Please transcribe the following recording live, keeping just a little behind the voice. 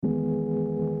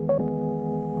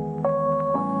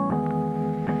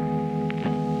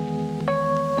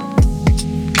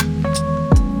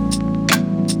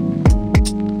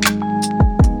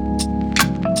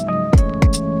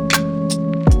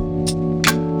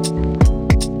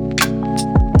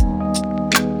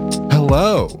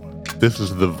Hello, this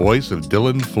is the voice of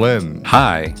Dylan Flynn.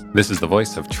 Hi, this is the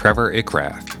voice of Trevor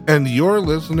Ickrath. And you're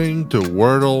listening to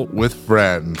Wordle with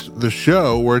Friends, the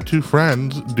show where two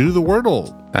friends do the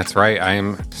Wordle. That's right, I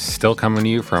am still coming to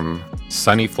you from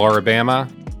sunny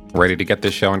Floribama, ready to get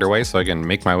this show underway so I can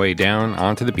make my way down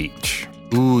onto the beach.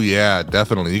 Ooh, yeah,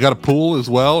 definitely. You got a pool as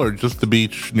well, or just the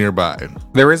beach nearby?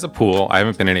 There is a pool. I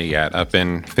haven't been in it yet. I've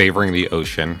been favoring the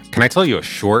ocean. Can I tell you a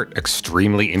short,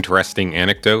 extremely interesting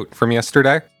anecdote from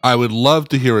yesterday? I would love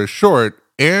to hear a short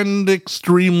and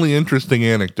extremely interesting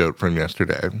anecdote from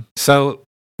yesterday. So,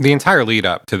 the entire lead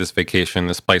up to this vacation,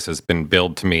 this place has been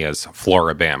billed to me as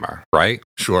Floribama, right?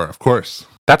 Sure, of course.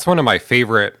 That's one of my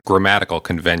favorite grammatical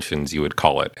conventions, you would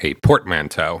call it, a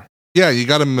portmanteau. Yeah, you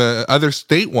got them other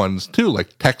state ones too,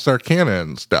 like Texarkana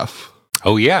and stuff.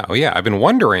 Oh yeah. I've been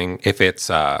wondering if it's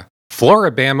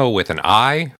Floribama with an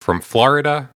I from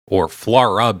Florida or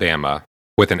Floribama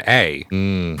with an A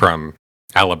from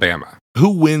Alabama. Who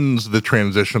wins the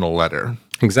transitional letter?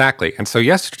 Exactly. And so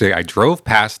yesterday I drove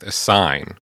past a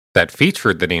sign that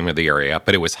featured the name of the area,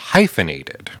 but it was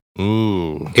hyphenated.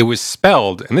 Ooh. It was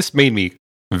spelled, and this made me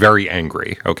very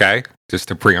angry, okay? Just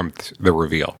to preempt the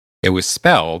reveal. It was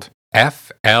spelled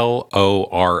Flora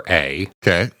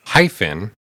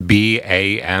hyphen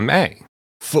BAMA.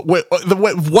 Wait,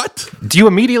 what? Do you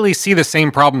immediately see the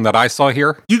same problem that I saw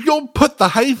here? You don't put the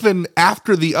hyphen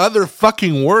after the other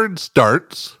fucking word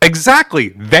starts. Exactly.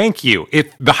 Thank you.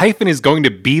 If the hyphen is going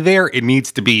to be there, it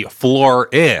needs to be floor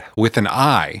with an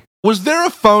I. Was there a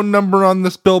phone number on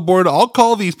this billboard? I'll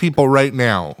call these people right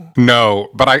now. No,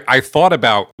 but I thought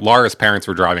about, Laura's parents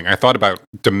were driving, I thought about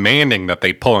demanding that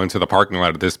they pull into the parking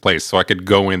lot of this place so I could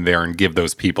go in there and give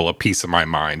those people a piece of my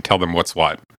mind, tell them what's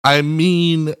what. I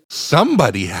mean,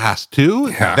 somebody has to.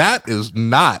 Yeah. That is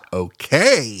not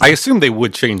okay. I assume they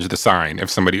would change the sign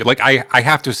if somebody, I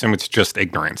have to assume it's just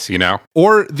ignorance, you know?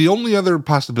 Or the only other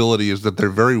possibility is that they're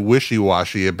very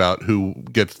wishy-washy about who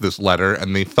gets this letter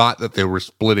and they thought that they were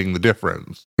splitting the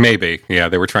difference. Maybe. Yeah,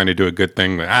 they were trying to do a good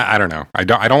thing. But I don't know. I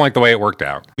don't like the way it worked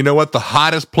out. You know what? The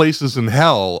hottest places in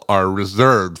hell are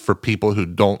reserved for people who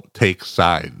don't take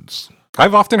sides.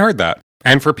 I've often heard that.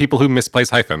 And for people who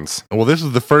misplace hyphens. Well, this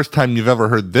is the first time you've ever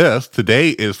heard this. Today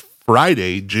is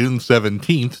Friday, June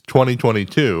 17th,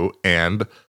 2022, and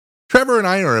Trevor and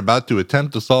I are about to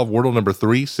attempt to solve Wordle number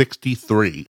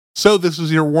 363. So this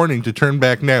is your warning to turn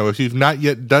back now if you've not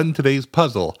yet done today's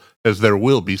puzzle, as there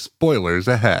will be spoilers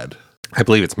ahead. I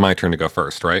believe it's my turn to go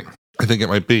first, right? I think it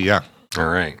might be, yeah. All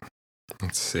right.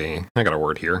 Let's see. I got a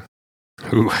word here.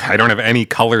 Ooh, I don't have any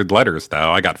colored letters,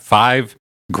 though. I got 5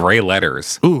 gray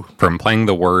letters from playing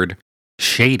the word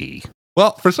shady.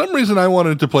 Well, for some reason, I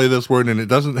wanted to play this word, and it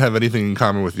doesn't have anything in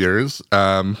common with yours,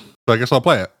 so I guess I'll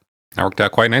play it. That worked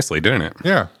out quite nicely, didn't it?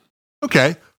 Yeah.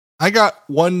 Okay. I got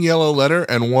 1 yellow letter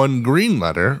and 1 green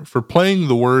letter for playing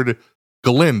the word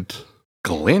glint.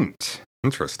 Glint?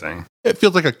 Interesting. It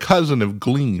feels like a cousin of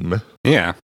gleam.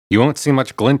 Yeah. You won't see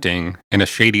much glinting in a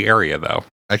shady area, though.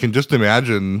 I can just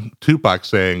imagine Tupac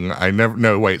saying,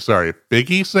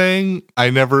 Biggie saying, I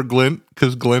never glint,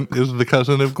 because glint is the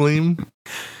cousin of gleam.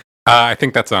 I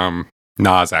think that's,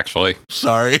 Nas, actually.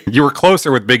 Sorry. You were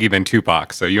closer with Biggie than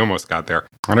Tupac, so you almost got there.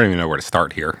 I don't even know where to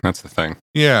start here. That's the thing.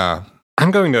 Yeah.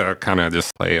 I'm going to kind of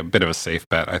just play a bit of a safe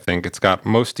bet, I think. It's got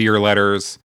most of your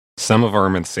letters. Some of them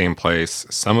are in the same place.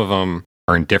 Some of them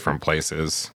are in different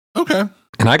places. Okay.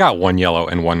 And I got 1 yellow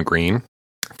and 1 green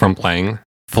from playing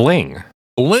Fling.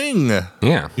 Fling.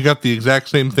 Yeah. You got the exact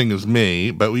same thing as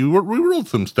me, but we ruled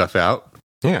some stuff out.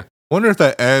 Yeah. Wonder if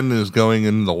that N is going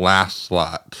in the last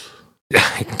slot.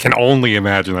 I can only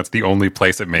imagine that's the only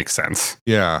place it makes sense.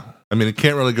 Yeah. I mean, it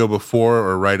can't really go before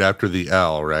or right after the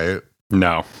L, right?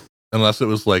 No. Unless it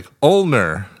was like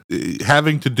ulnar,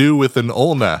 having to do with an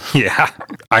ulna. Yeah.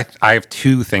 I have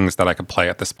 2 things that I could play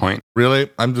at this point. Really?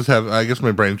 I guess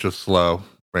my brain's just slow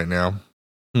right now.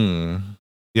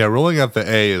 Yeah, rolling out the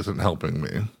A isn't helping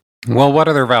me. Well, what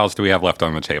other vowels do we have left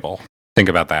on the table? Think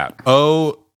about that.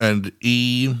 O and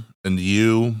E and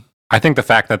U. I think the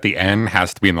fact that the N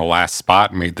has to be in the last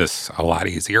spot made this a lot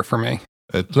easier for me.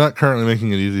 It's not currently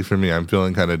making it easy for me. I'm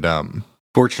feeling kind of dumb.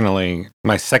 Fortunately,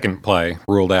 my second play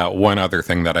ruled out one other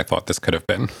thing that I thought this could have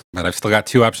been. But I've still got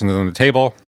 2 options on the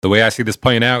table. The way I see this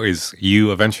playing out is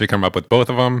you eventually come up with both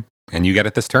of them, and you get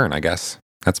it this turn, I guess.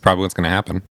 That's probably what's going to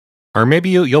happen. Or maybe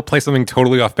you'll play something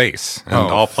totally off base, and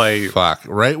I'll play... Fuck.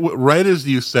 Right as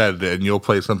you said, and you'll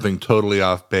play something totally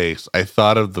off base, I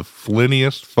thought of the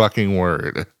flinniest fucking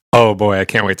word. Oh boy, I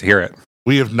can't wait to hear it.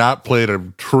 We have not played a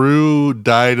true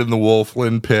dyed-in-the-wool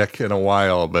pick in a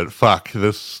while, but fuck,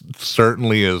 this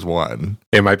certainly is one.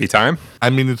 It might be time. I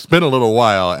mean, it's been a little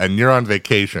while, and you're on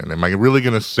vacation. Am I really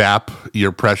going to sap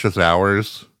your precious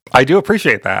hours? I do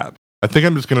appreciate that. I think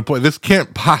I'm just going to play. This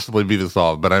can't possibly be the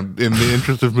solve, but I'm in the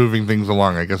interest of moving things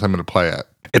along. I guess I'm going to play it.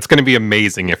 It's going to be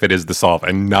amazing if it is the solve,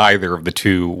 and neither of the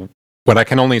two, what I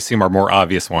can only assume are more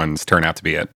obvious ones, turn out to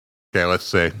be it. Okay, let's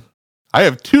see. I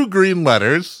have 2 green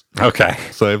letters. Okay.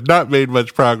 So I've not made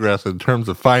much progress in terms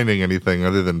of finding anything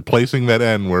other than placing that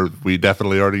N where we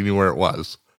definitely already knew where it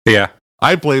was. Yeah.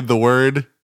 I played the word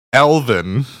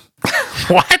elven.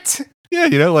 What?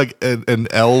 Yeah, like an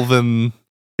elven.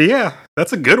 Yeah,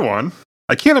 that's a good one.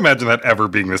 I can't imagine that ever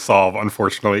being the solve,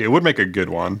 unfortunately. It would make a good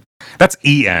one. That's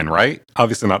EN, right?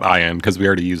 Obviously not IN, because we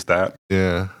already used that.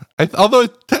 Yeah. Although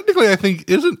technically I think,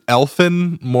 isn't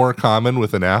elfin more common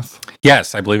with an F?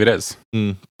 Yes, I believe it is.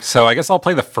 Mm. So I guess I'll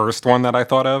play the first one that I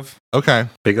thought of. Okay.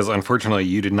 Because unfortunately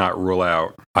you did not rule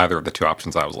out either of the 2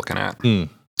 options I was looking at. Mm.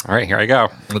 All right, here I go.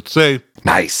 Let's see.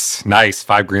 Nice.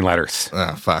 5 green letters.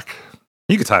 Ah, fuck.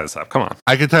 You could tie this up. Come on.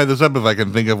 I could tie this up if I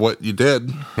can think of what you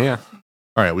did. Yeah.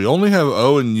 All right, we only have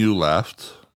O and U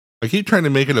left. I keep trying to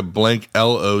make it a blank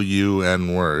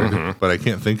LOUN word, but I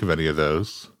can't think of any of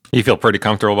those. You feel pretty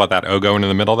comfortable about that O going in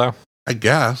the middle, though? I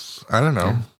guess. I don't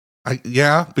know.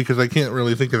 Yeah. Because I can't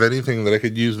really think of anything that I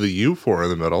could use the U for in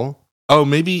the middle. Oh,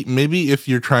 maybe if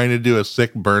you're trying to do a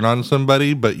sick burn on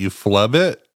somebody, but you flub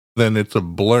it, then it's a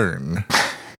blurn.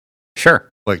 Sure.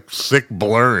 Like sick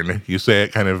blurn. You say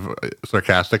it kind of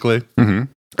sarcastically. Mm-hmm.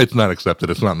 It's not accepted.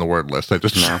 It's not in the word list. I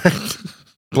just checked.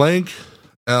 Blank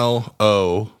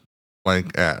LO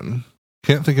blank N.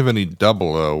 Can't think of any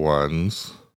double O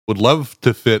ones. Would love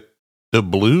to fit the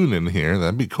balloon in here.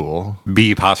 That'd be cool.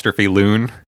 B apostrophe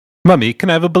loon. Mummy, can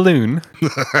I have a balloon?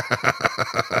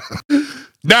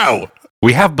 No!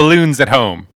 We have balloons at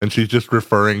home. And she's just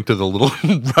referring to the little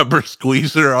rubber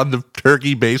squeezer on the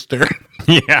turkey baster.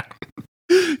 Yeah.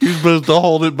 You're supposed to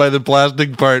hold it by the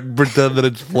plastic part and pretend that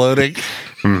it's floating.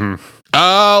 Mm-hmm.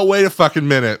 Oh, wait a fucking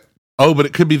minute. Oh, but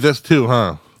it could be this too,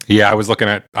 huh? Yeah, I was looking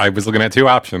at 2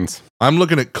 options. I'm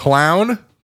looking at clown,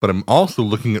 but I'm also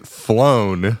looking at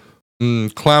flown.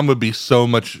 Clown would be so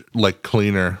much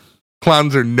cleaner.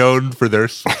 Clowns are known for their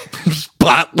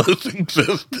spotless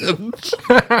existence.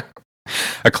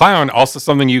 A clown, also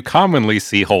something you commonly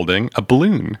see holding a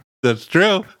balloon. That's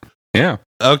true. Yeah.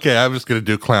 Okay, I'm just going to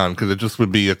do clown because it just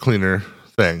would be a cleaner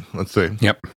thing. Let's see.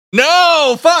 Yep.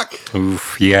 No, fuck.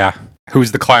 Oof, yeah.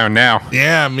 Who's the clown now?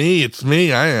 Yeah, me. It's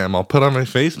me. I am. I'll put on my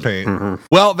face paint. Mm-hmm.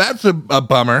 Well, that's a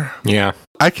bummer. Yeah.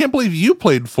 I can't believe you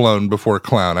played flown before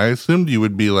clown. I assumed you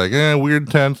would be like, weird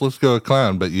tense, let's go with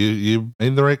clown. But you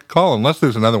made the right call. Unless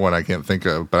there's another one I can't think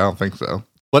of, but I don't think so.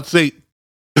 Let's see.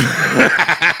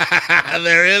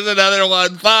 There is another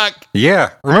one. Fuck.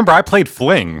 Yeah. Remember, I played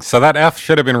fling, so that F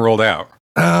should have been ruled out.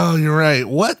 Oh, you're right.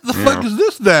 What the fuck is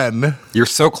this then? You're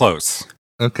so close.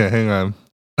 Okay, hang on.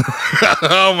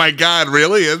 Oh my God,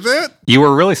 really? Is it? You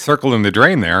were really circling the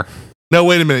drain there. No,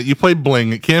 wait a minute. You played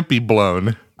bling. It can't be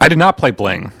blown. I did not play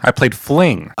bling. I played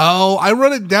fling. Oh, I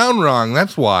wrote it down wrong.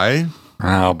 That's why.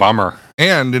 Oh, bummer.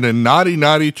 And in a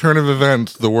naughty turn of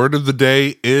events, the word of the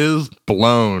day is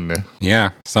blown.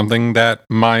 Yeah, something that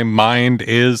my mind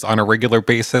is on a regular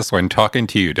basis when talking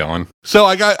to you, Dylan. So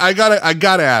I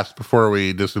gotta ask before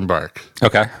we disembark.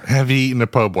 Okay. Have you eaten a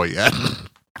po' boy yet?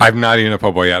 I've not eaten a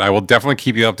po' boy yet. I will definitely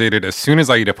keep you updated. As soon as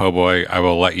I eat a po' boy, I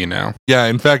will let you know. Yeah,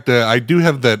 in fact, I do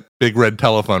have that big red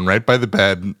telephone right by the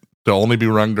bed to only be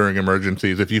rung during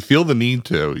emergencies. If you feel the need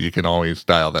to, you can always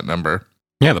dial that number.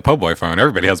 Yeah, the po' boy phone.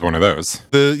 Everybody has one of those.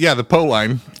 The po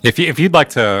line. If you'd like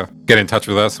to get in touch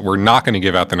with us, we're not going to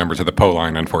give out the number to the po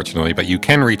line, unfortunately, but you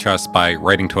can reach us by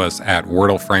writing to us at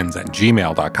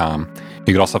wordlefriends@gmail.com.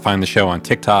 You can also find the show on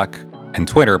TikTok and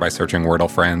Twitter by searching Wordle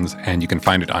Friends, and you can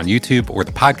find it on YouTube or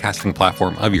the podcasting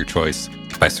platform of your choice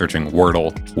by searching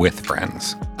Wordle with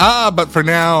Friends. But for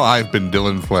now, I've been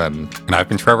Dylan Flynn. And I've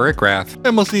been Trevor Ickrath.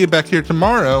 And we'll see you back here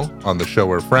tomorrow on the show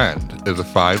where friend is a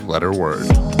 5-letter word.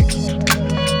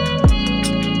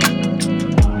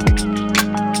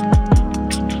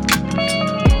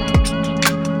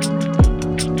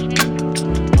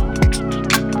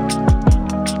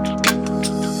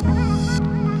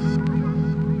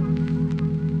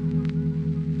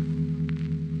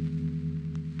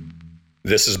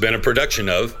 This has been a production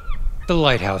of The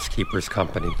Lighthouse Keepers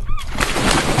Company.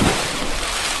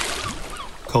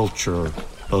 Culture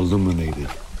illuminated.